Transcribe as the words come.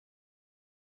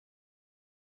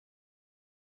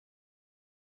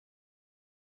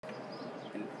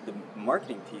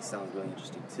marketing piece sounds really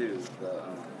interesting too,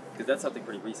 because that's something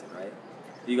pretty recent, right?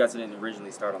 You guys didn't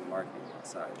originally start on the marketing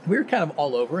side. We were kind of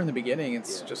all over in the beginning.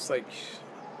 It's just like,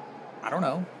 I don't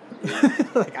know.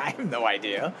 Like, I have no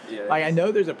idea. Yeah, like, I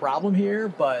know there's a problem here,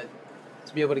 but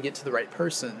to be able to get to the right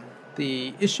person.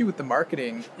 The issue with the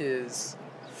marketing is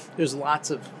there's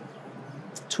lots of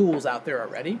tools out there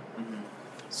already. Mm-hmm.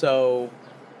 So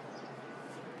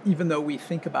even though we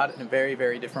think about it in a very,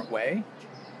 very different way,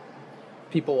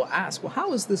 people will ask, well,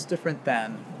 how is this different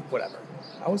than whatever?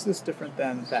 How is this different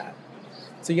than that?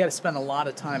 So you got to spend a lot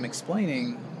of time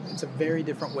explaining it's a very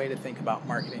different way to think about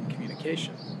marketing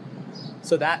communication.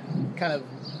 So that kind of,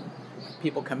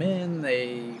 people come in,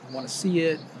 they want to see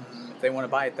it, if they want to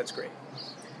buy it, that's great.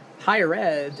 Higher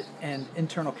ed and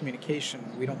internal communication,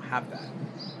 we don't have that.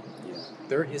 Yeah.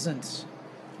 There isn't,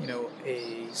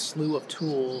 a slew of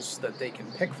tools that they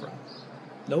can pick from.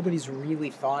 Nobody's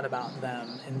really thought about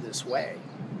them in this way.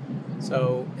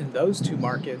 So in those two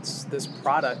markets, this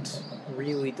product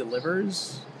really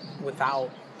delivers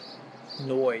without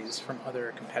noise from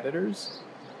other competitors.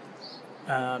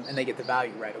 And they get the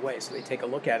value right away. So they take a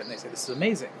look at it and they say, this is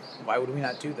amazing. Why would we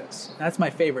not do this? And that's my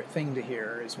favorite thing to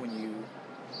hear, is when you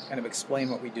kind of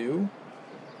explain what we do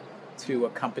to a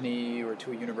company or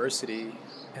to a university,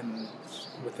 and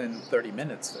within 30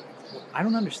 minutes, I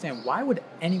don't understand. Why would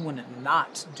anyone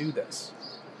not do this?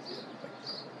 Like,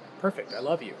 perfect. I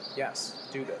love you. Yes,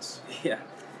 do this. Yeah,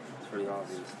 it's pretty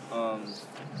obvious.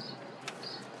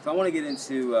 So I want to get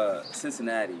into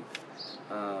Cincinnati.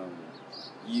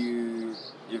 You're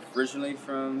originally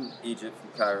from Egypt,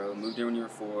 from Cairo, moved here when you were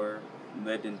 4,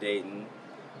 lived in Dayton.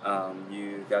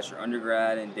 You got your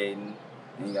undergrad in Dayton,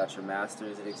 and you got your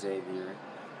master's at Xavier.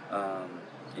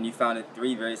 And you founded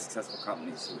 3 very successful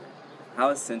companies here. How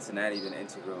has Cincinnati been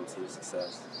integral to your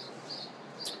success?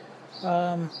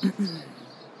 Well,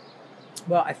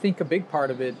 I think a big part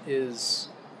of it is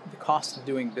the cost of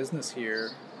doing business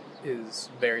here is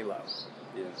very low.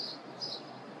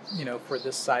 Yeah. For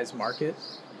this size market,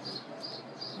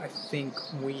 I think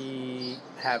we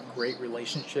have great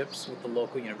relationships with the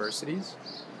local universities.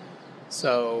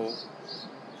 So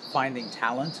finding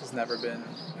talent has never been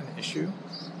an issue.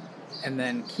 And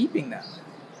then keeping them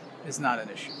is not an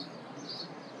issue.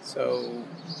 So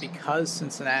because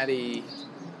Cincinnati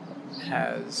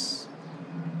has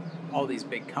all these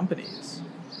big companies,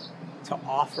 to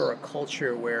offer a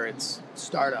culture where it's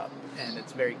startup and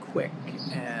it's very quick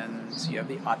and you have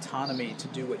the autonomy to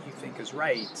do what you think is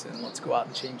right and let's go out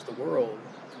and change the world,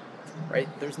 right?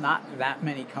 There's not that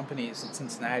many companies in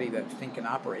Cincinnati that think and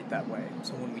operate that way.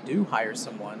 So when we do hire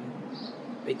someone,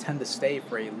 they tend to stay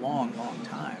for a long, long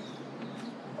time.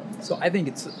 So I think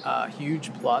it's a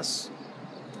huge plus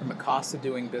from a cost of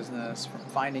doing business, from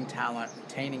finding talent,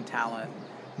 retaining talent,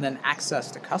 and then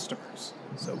access to customers.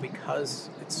 So because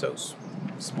it's so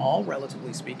small,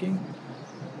 relatively speaking,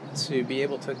 to be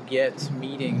able to get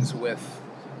meetings with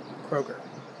Kroger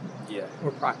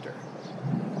or Procter,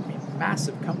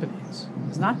 massive companies,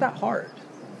 it's not that hard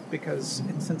because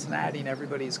it's Cincinnati and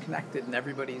everybody's connected and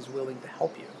everybody's willing to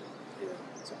help you. Yeah.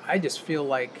 So I just feel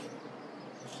like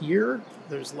here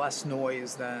there's less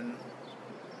noise than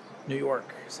New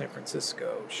York, San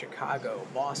Francisco, Chicago,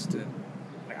 Boston.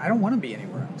 I don't want to be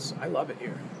anywhere else. I love it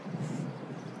here.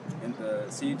 And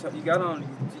so you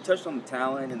touched on the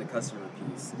talent and the customer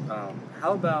piece.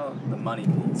 How about the money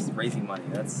piece? Raising money.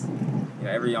 That's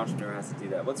every entrepreneur has to do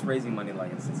that. What's raising money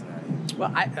like in Cincinnati?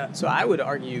 Well, I would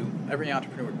argue every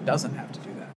entrepreneur doesn't have to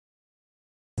do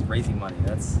that. Raising money.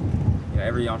 That's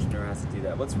every entrepreneur has to do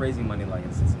that. What's raising money like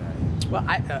in Cincinnati? Well,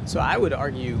 I would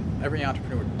argue every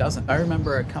entrepreneur doesn't. I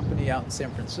remember a company out in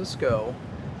San Francisco,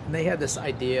 and they had this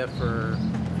idea for,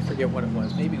 I forget what it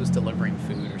was, maybe it was delivering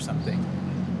food or something.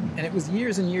 And it was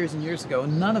years and years and years ago,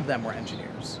 and none of them were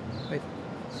engineers.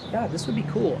 This would be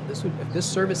cool. If this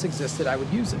service existed, I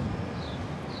would use it.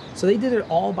 So they did it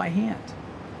all by hand.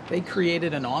 They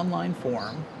created an online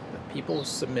form that people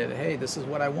submitted, hey, this is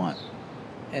what I want.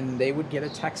 And they would get a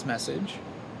text message,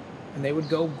 and they would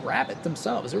go grab it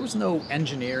themselves. There was no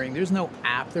engineering, there's no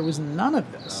app, there was none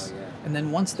of this. Oh, yeah. And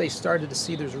then once they started to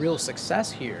see there's real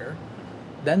success here,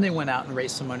 then they went out and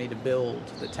raised some money to build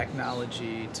the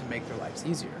technology to make their lives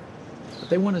easier. But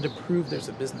they wanted to prove there's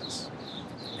a business.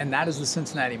 And that is the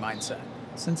Cincinnati mindset.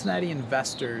 Cincinnati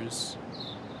investors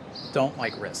don't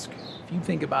like risk. If you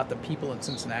think about the people in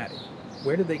Cincinnati,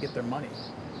 where did they get their money?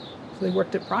 So they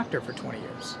worked at Procter for 20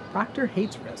 years. Procter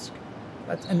hates risk.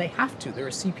 And they have to. They're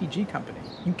a CPG company.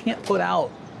 You can't put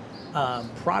out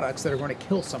products that are going to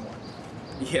kill someone.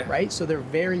 Yeah. Right? So they're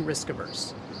very risk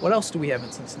averse. What else do we have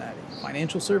in Cincinnati?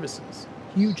 Financial services,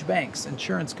 huge banks,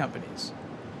 insurance companies.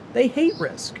 They hate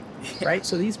risk. right?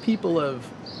 So these people have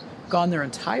gone their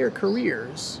entire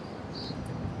careers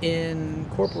in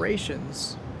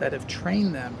corporations that have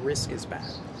trained them risk is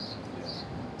bad.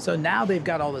 So now they've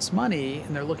got all this money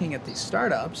and they're looking at these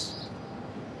startups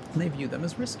and they view them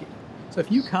as risky. So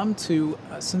if you come to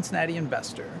a Cincinnati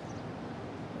investor,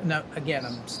 now again,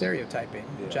 I'm stereotyping,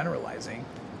 generalizing,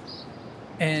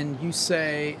 and you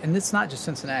say, and it's not just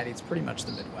Cincinnati, it's pretty much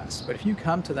the Midwest, but if you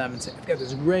come to them and say, I've got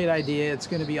this great idea, it's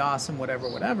going to be awesome, whatever,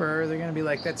 whatever, they're going to be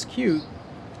like, that's cute.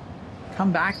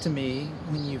 Come back to me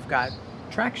when you've got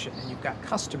traction and you've got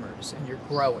customers and you're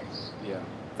growing. Yeah.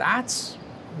 That's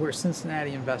where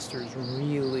Cincinnati investors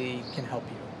really can help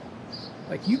you.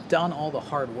 Like, you've done all the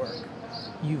hard work.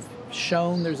 You've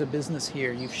shown there's a business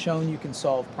here. You've shown you can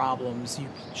solve problems.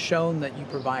 You've shown that you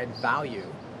provide value.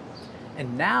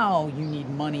 And now you need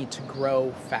money to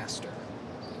grow faster.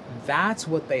 That's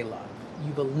what they love.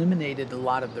 You've eliminated a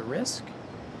lot of the risk.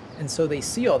 And so they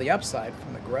see all the upside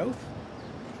from the growth.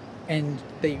 And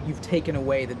you've taken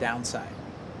away the downside.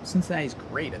 Cincinnati's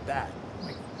great at that.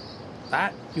 Like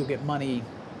that, you'll get money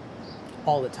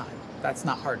all the time. That's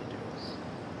not hard to do.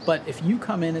 But if you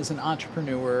come in as an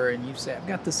entrepreneur and you say, I've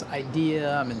got this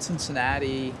idea, I'm in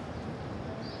Cincinnati,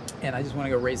 and I just want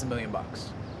to go raise $1 million.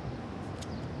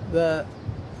 The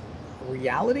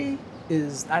reality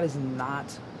is that is not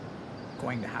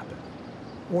going to happen,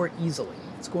 or easily.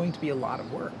 It's going to be a lot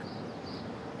of work.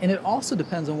 And it also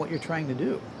depends on what you're trying to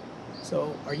do.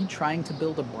 So are you trying to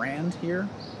build a brand here?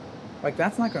 Like,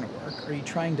 that's not going to work. Are you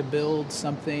trying to build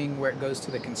something where it goes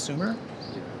to the consumer?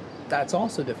 That's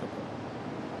also difficult.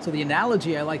 So the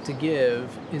analogy I like to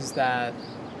give is that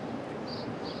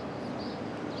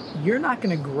you're not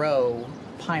going to grow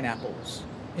pineapples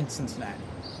in Cincinnati.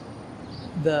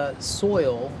 The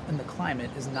soil and the climate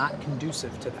is not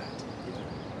conducive to that.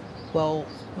 Well,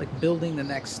 like building the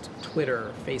next Twitter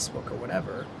or Facebook or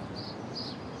whatever,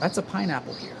 that's a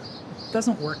pineapple here. It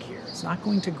doesn't work here. It's not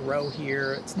going to grow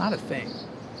here. It's not a thing.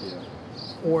 Yeah.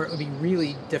 Or it would be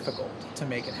really difficult to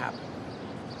make it happen.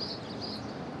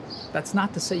 That's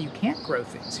not to say you can't grow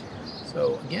things here.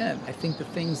 So again, I think the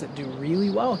things that do really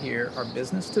well here are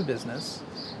business to business,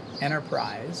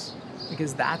 enterprise,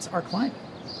 because that's our climate.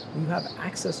 You have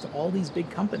access to all these big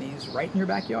companies right in your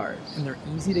backyard, and they're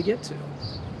easy to get to.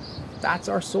 That's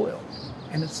our soil,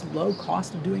 and it's low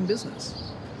cost of doing business.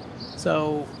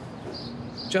 So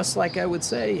just like I would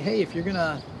say, hey, if you're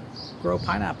gonna grow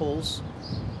pineapples,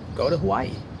 go to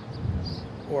Hawaii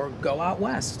or go out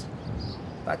west.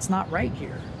 That's not right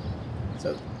here.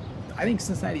 So I think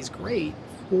Cincinnati's great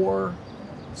for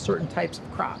certain types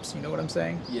of crops. You know what I'm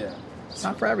saying? Yeah. It's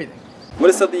not for everything.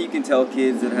 What is something you can tell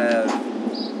kids that have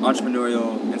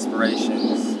entrepreneurial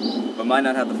inspirations but might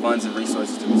not have the funds and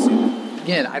resources to pursue it?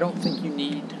 Again, I don't think you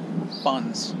need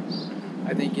funds.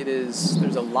 I think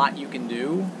there's a lot you can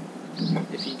do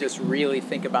if you just really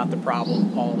think about the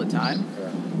problem all the time.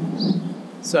 Yeah.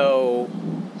 So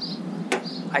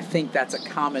I think that's a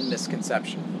common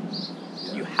misconception.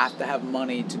 You have to have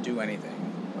money to do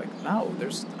anything. Like, no,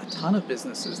 there's a ton of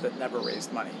businesses that never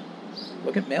raised money.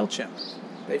 Look at MailChimp.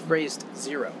 They've raised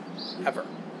zero, ever.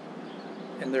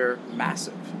 And they're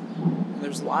massive. And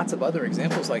there's lots of other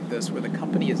examples like this where the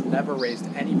company has never raised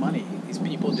any money. These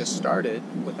people just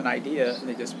started with an idea and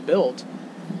they just built.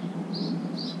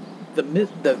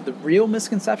 The real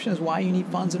misconception is why you need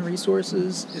funds and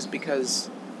resources is because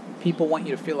people want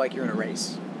you to feel like you're in a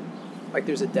race. Like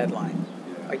there's a deadline.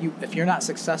 Like if you're not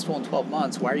successful in 12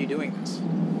 months, why are you doing this?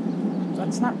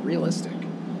 That's not realistic.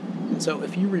 And so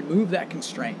if you remove that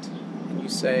constraint and you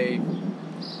say,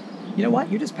 you know what,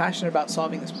 you're just passionate about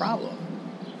solving this problem.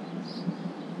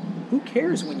 Who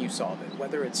cares when you solve it?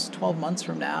 Whether it's 12 months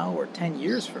from now or 10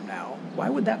 years from now, why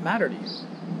would that matter to you?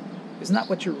 Isn't that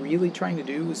what you're really trying to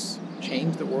do, is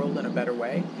change the world in a better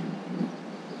way?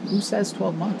 Who says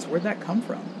 12 months? Where'd that come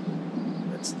from?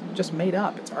 It's just made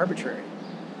up. It's arbitrary.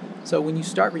 So when you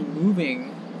start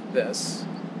removing this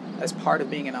as part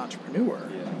of being an entrepreneur,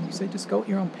 you say just go at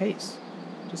your own pace.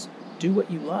 Just do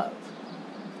what you love.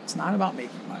 It's not about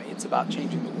making money. It's about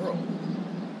changing the world.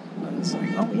 And it's like,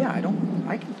 oh yeah,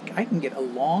 I can get a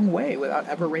long way without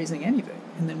ever raising anything.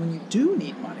 And then when you do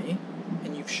need money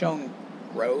and you've shown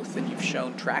growth and you've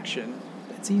shown traction,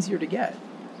 it's easier to get.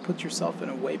 Put yourself in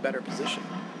a way better position.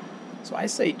 So I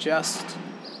say just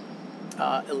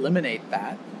eliminate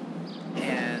that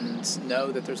and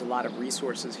know that there's a lot of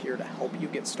resources here to help you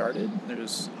get started.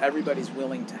 Everybody's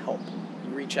willing to help.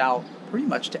 You reach out pretty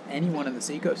much to anyone in this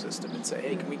ecosystem and say,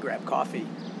 hey, can we grab coffee?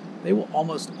 They will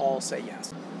almost all say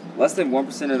yes. Less than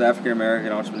 1% of the African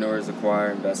American entrepreneurs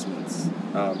acquire investments.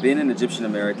 Being an Egyptian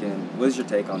American, what is your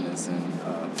take on this? And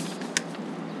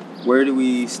where do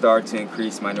we start to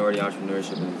increase minority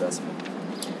entrepreneurship and investment?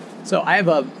 So I have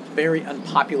a very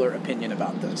unpopular opinion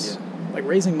about this. Yeah. Like,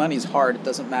 raising money is hard. It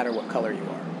doesn't matter what color you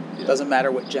are. Yeah. It doesn't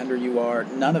matter what gender you are.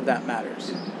 None of that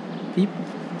matters. Yeah.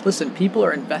 People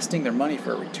are investing their money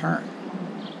for a return.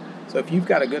 So if you've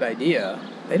got a good idea,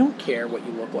 they don't care what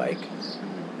you look like.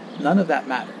 None of that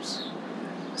matters.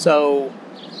 So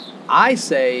I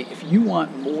say, if you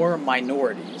want more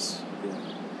minorities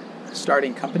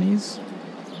starting companies,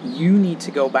 you need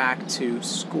to go back to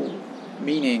school.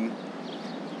 Meaning,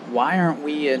 why aren't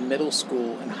we in middle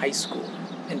school and high school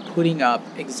and putting up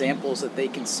examples that they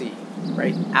can see,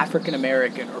 right? African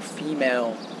American or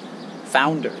female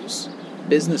founders,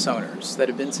 business owners that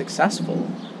have been successful,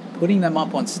 putting them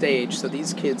up on stage so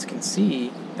these kids can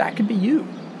see that could be you.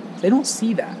 They don't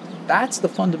see that. That's the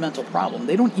fundamental problem.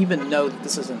 They don't even know that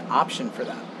this is an option for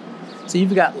them. So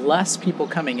you've got less people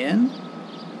coming in.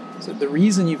 So the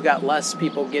reason you've got less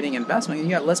people getting investment, you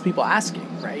got less people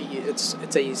asking, right?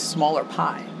 It's a smaller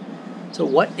pie. So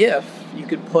what if you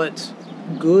could put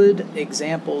good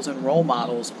examples and role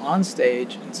models on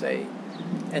stage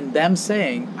and them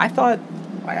saying,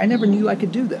 I never knew I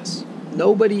could do this.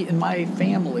 Nobody in my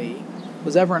family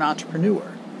was ever an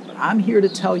entrepreneur. But I'm here to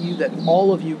tell you that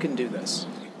all of you can do this.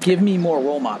 Give me more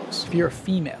role models. If you're a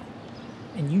female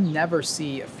and you never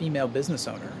see a female business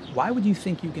owner, why would you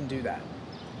think you can do that?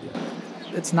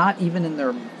 It's not even in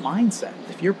their mindset.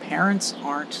 If your parents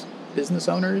aren't business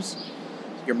owners,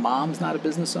 your mom's not a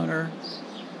business owner,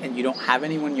 and you don't have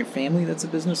anyone in your family that's a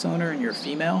business owner and you're a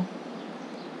female,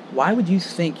 why would you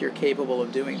think you're capable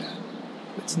of doing that?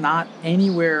 It's not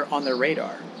anywhere on their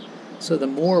radar. So the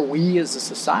more we as a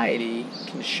society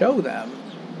can show them,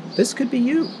 this could be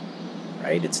you,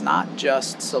 right? It's not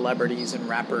just celebrities and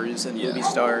rappers and movie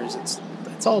stars.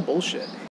 It's all bullshit.